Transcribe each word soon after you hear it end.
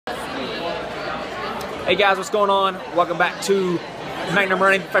Hey guys, what's going on? Welcome back to Magnum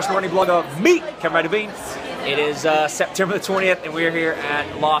Running, professional running blog of me, Kevin Bean. It is September the 20th, and we're here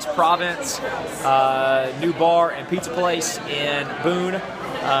at Lost Province, new bar and pizza place in Boone.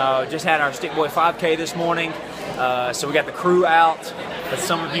 Just had our Stick Boy 5K this morning, so we got the crew out. But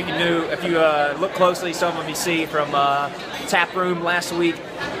some of you knew, if you look closely, some of you see from Tap Room last week.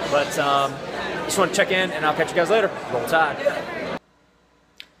 But just want to check in, and I'll catch you guys later. Roll Tide.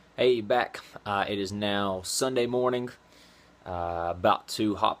 Hey, back. It is now Sunday morning. About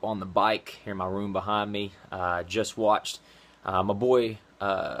to hop on the bike here in my room behind me. Just watched my boy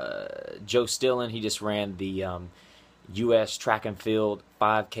Joe Stillen. He just ran the U.S. Track and Field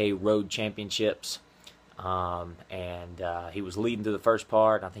 5K Road Championships, and he was leading through the first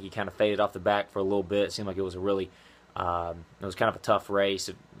part. I think he kind of faded off the back for a little bit. It seemed like it was a really, it was kind of a tough race.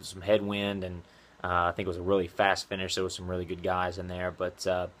 It was some headwind, and I think it was a really fast finish. There was some really good guys in there, but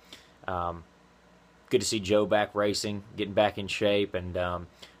good to see Joe back racing, getting back in shape, and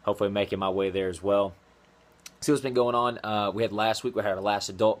hopefully making my way there as well. See what's been going on. We had last week, we had our last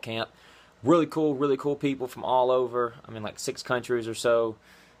adult camp. Really cool people from all over. I mean, like 6 countries or so.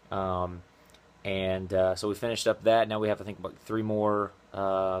 So we finished up that. Now we have, I think, about 3 more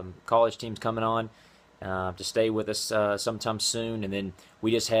college teams coming on to stay with us sometime soon. And then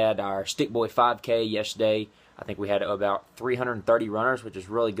we just had our Stick Boy 5K yesterday. I think we had about 330 runners, which is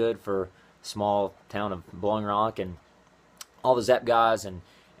really good for small town of Blowing Rock, and all the Zap guys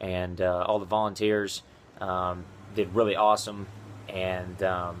and all the volunteers did really awesome, and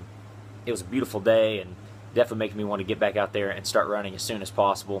it was a beautiful day, and definitely making me want to get back out there and start running as soon as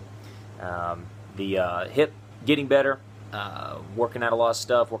possible. The hip getting better, working out a lot of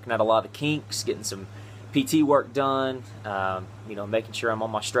stuff, working out a lot of the kinks, getting some PT work done, you know, making sure I'm on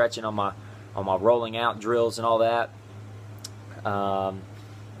my stretching, on my rolling out drills and all that.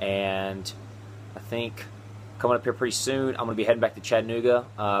 And I think coming up here pretty soon, I'm going to be heading back to Chattanooga,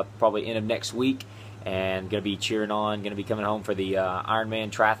 probably end of next week, and going to be cheering on, going to be coming home for the Ironman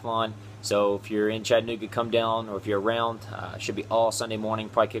Triathlon. So if you're in Chattanooga, come down, or if you're around, should be all Sunday morning,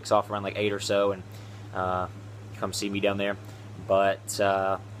 probably kicks off around like 8 or so, and come see me down there. But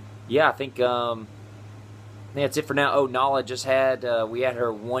yeah, I think that's it for now. Oh, Nala just had, we had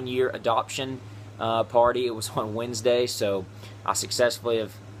her 1-year adoption party. It was on Wednesday, so I successfully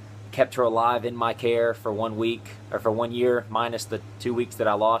have kept her alive in my care for 1 week, or for 1 year, minus the 2 weeks that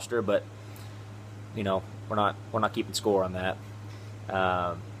I lost her. But you know, we're not keeping score on that.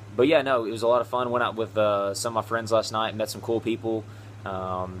 But yeah, no, it was a lot of fun. Went out with some of my friends last night, met some cool people.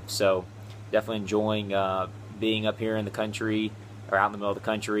 So definitely enjoying being up here in the country, or out in the middle of the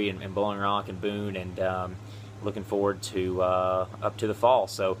country, and Blowing Rock and Boone, and looking forward to up to the fall.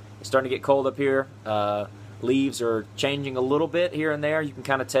 So it's starting to get cold up here. Leaves are changing a little bit here and there. You can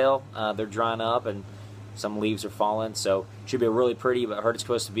kind of tell they're drying up, and some leaves are falling. So it should be a really pretty, but I heard it's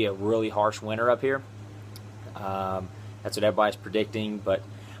supposed to be a really harsh winter up here. That's what everybody's predicting, but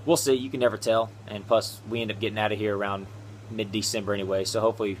we'll see. You can never tell. And plus, we end up getting out of here around mid-December anyway. So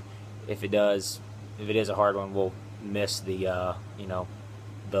hopefully, if it is a hard one, we'll miss the you know,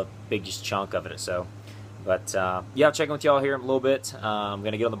 the biggest chunk of it. So, but yeah, I'll check in with y'all here in a little bit. I'm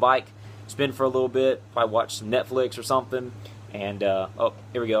gonna get on the bike, spin for a little bit, probably watch some Netflix or something, and oh,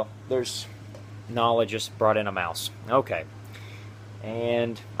 here we go. There's Nala just brought in a mouse. Okay,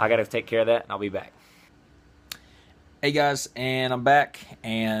 and I gotta take care of that, and I'll be back. Hey guys, and I'm back,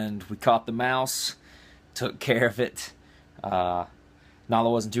 and we caught the mouse, took care of it. Nala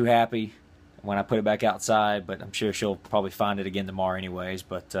wasn't too happy when I put it back outside, but I'm sure she'll probably find it again tomorrow anyways.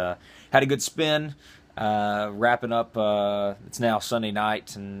 But had a good spin. Wrapping up, it's now Sunday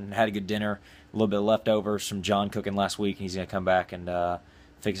night, and had a good dinner. A little bit of leftovers from John cooking last week. He's going to come back and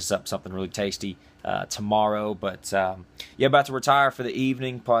fix us up something really tasty tomorrow. But yeah, about to retire for the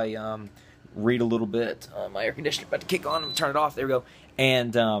evening. Probably read a little bit. My air conditioner about to kick on. I'm going to turn it off. There we go.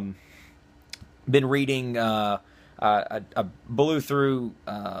 And been reading, I blew through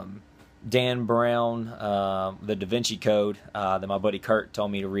Dan Brown, the Da Vinci Code, that my buddy Kurt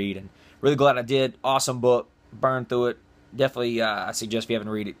told me to read, and really glad I did. Awesome book. Burned through it. Definitely, I suggest if you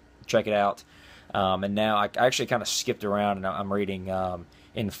haven't read it, check it out. And now I actually kind of skipped around, and I'm reading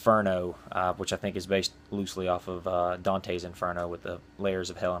Inferno, which I think is based loosely off of Dante's Inferno with the layers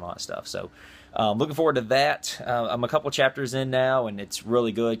of hell and all that stuff. So looking forward to that. I'm a couple chapters in now, and it's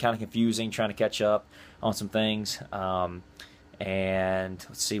really good. Kind of confusing, trying to catch up on some things. And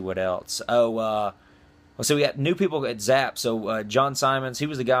let's see what else. Oh, so we got new people at Zap. So John Simons, he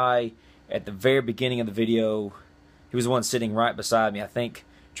was the guy at the very beginning of the video. He was the one sitting right beside me, I think,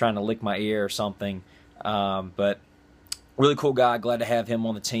 trying to lick my ear or something. But really cool guy. Glad to have him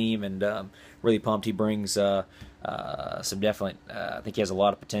on the team, and really pumped. He brings some definite. I think he has a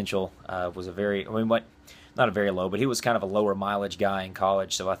lot of potential. Was a very, I mean, what? Not a very low, but he was kind of a lower mileage guy in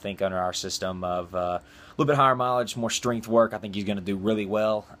college. So I think under our system of a little bit higher mileage, more strength work, I think he's going to do really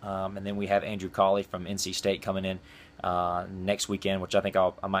well. And then we have Andrew Colley from NC State coming in next weekend, which I think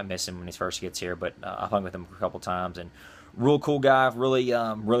I might miss him when he first gets here, but I've hung with him a couple times, and real cool guy, really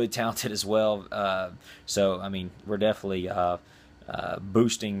really talented as well. So I mean, we're definitely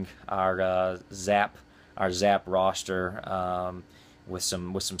boosting our Zap roster with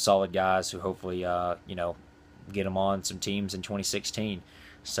some solid guys who hopefully you know, get them on some teams in 2016.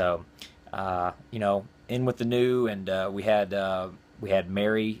 So you know, in with the new, and we had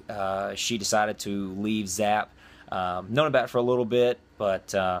Mary. She decided to leave Zap. Known about it for a little bit,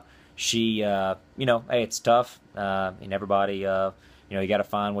 but she, you know, hey, it's tough. And everybody, you know, you got to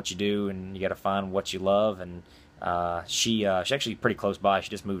find what you do, and you got to find what you love. And she's actually pretty close by. She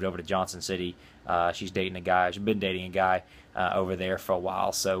just moved over to Johnson City. She's dating a guy. She's been dating a guy over there for a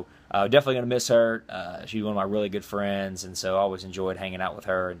while. So definitely gonna miss her. She's one of my really good friends, and so I always enjoyed hanging out with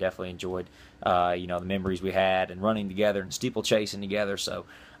her, and definitely enjoyed, you know, the memories we had and running together and steeplechasing together. So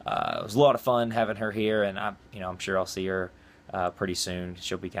it was a lot of fun having her here, and I'm sure I'll see her pretty soon.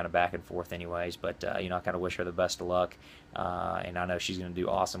 She'll be kind of back and forth anyways, but you know, I kind of wish her the best of luck, and I know she's going to do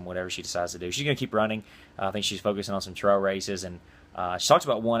awesome whatever she decides to do. She's going to keep running. I think she's focusing on some trail races, and she talks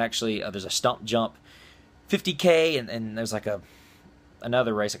about one actually. There's a stump jump 50K, and there's like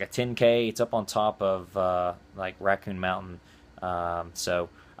another race, like a 10K. It's up on top of like Raccoon Mountain, so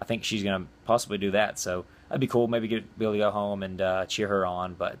I think she's going to possibly do that. So that'd be cool. Maybe be able to go home and cheer her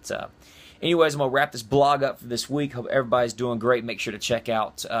on. But anyways, I'm going to wrap this blog up for this week. Hope everybody's doing great. Make sure to check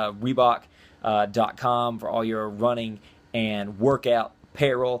out Reebok.com for all your running and workout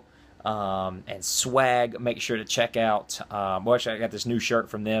apparel and swag. Make sure to check out, well, actually, I got this new shirt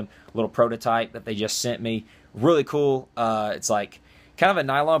from them, a little prototype that they just sent me. Really cool. It's like kind of a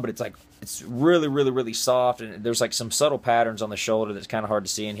nylon, but it's really, really, really soft, and there's like some subtle patterns on the shoulder that's kind of hard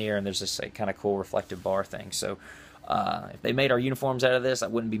to see in here, and there's this like, kind of cool reflective bar thing. So if they made our uniforms out of this, I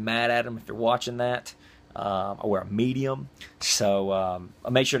wouldn't be mad at them if you're watching that. I wear a medium, so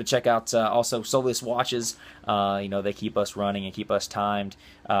make sure to check out also Soulless watches. You know, they keep us running and keep us timed.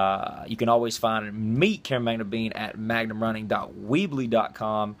 You can always find me, Cameron Magnum Bean, at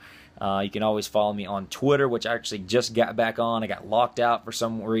magnumrunning.weebly.com. You can always follow me on Twitter, which I actually just got back on. I got locked out for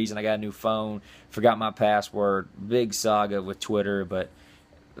some reason. I got a new phone, forgot my password. Big saga with Twitter, but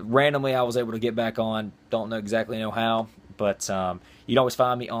randomly I was able to get back on. Don't know exactly how, but you can always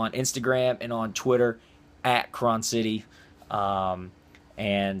find me on Instagram and on Twitter at Cron City. Yeah,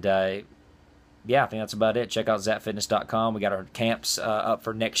 I think that's about it. Check out zapfitness.com. We got our camps up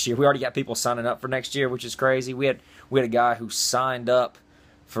for next year. We already got people signing up for next year, which is crazy. We had a guy who signed up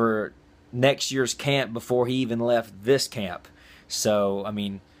for next year's camp before he even left this camp. So, I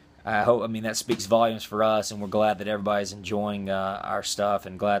mean, that speaks volumes for us, and we're glad that everybody's enjoying our stuff,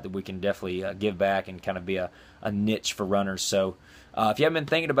 and glad that we can definitely give back and kind of be a niche for runners. So, if you haven't been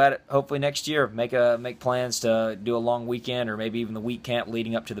thinking about it, hopefully next year make plans to do a long weekend, or maybe even the week camp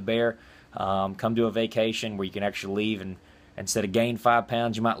leading up to the Bear. Come to a vacation where you can actually leave, and instead of gain 5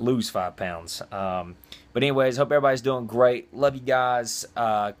 pounds, you might lose 5 pounds. But anyways, hope everybody's doing great. Love you guys.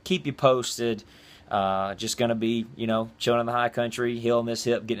 Keep you posted. Just going to be, you know, chilling in the high country, healing this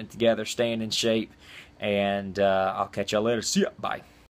hip, getting it together, staying in shape. And I'll catch y'all later. See ya. Bye.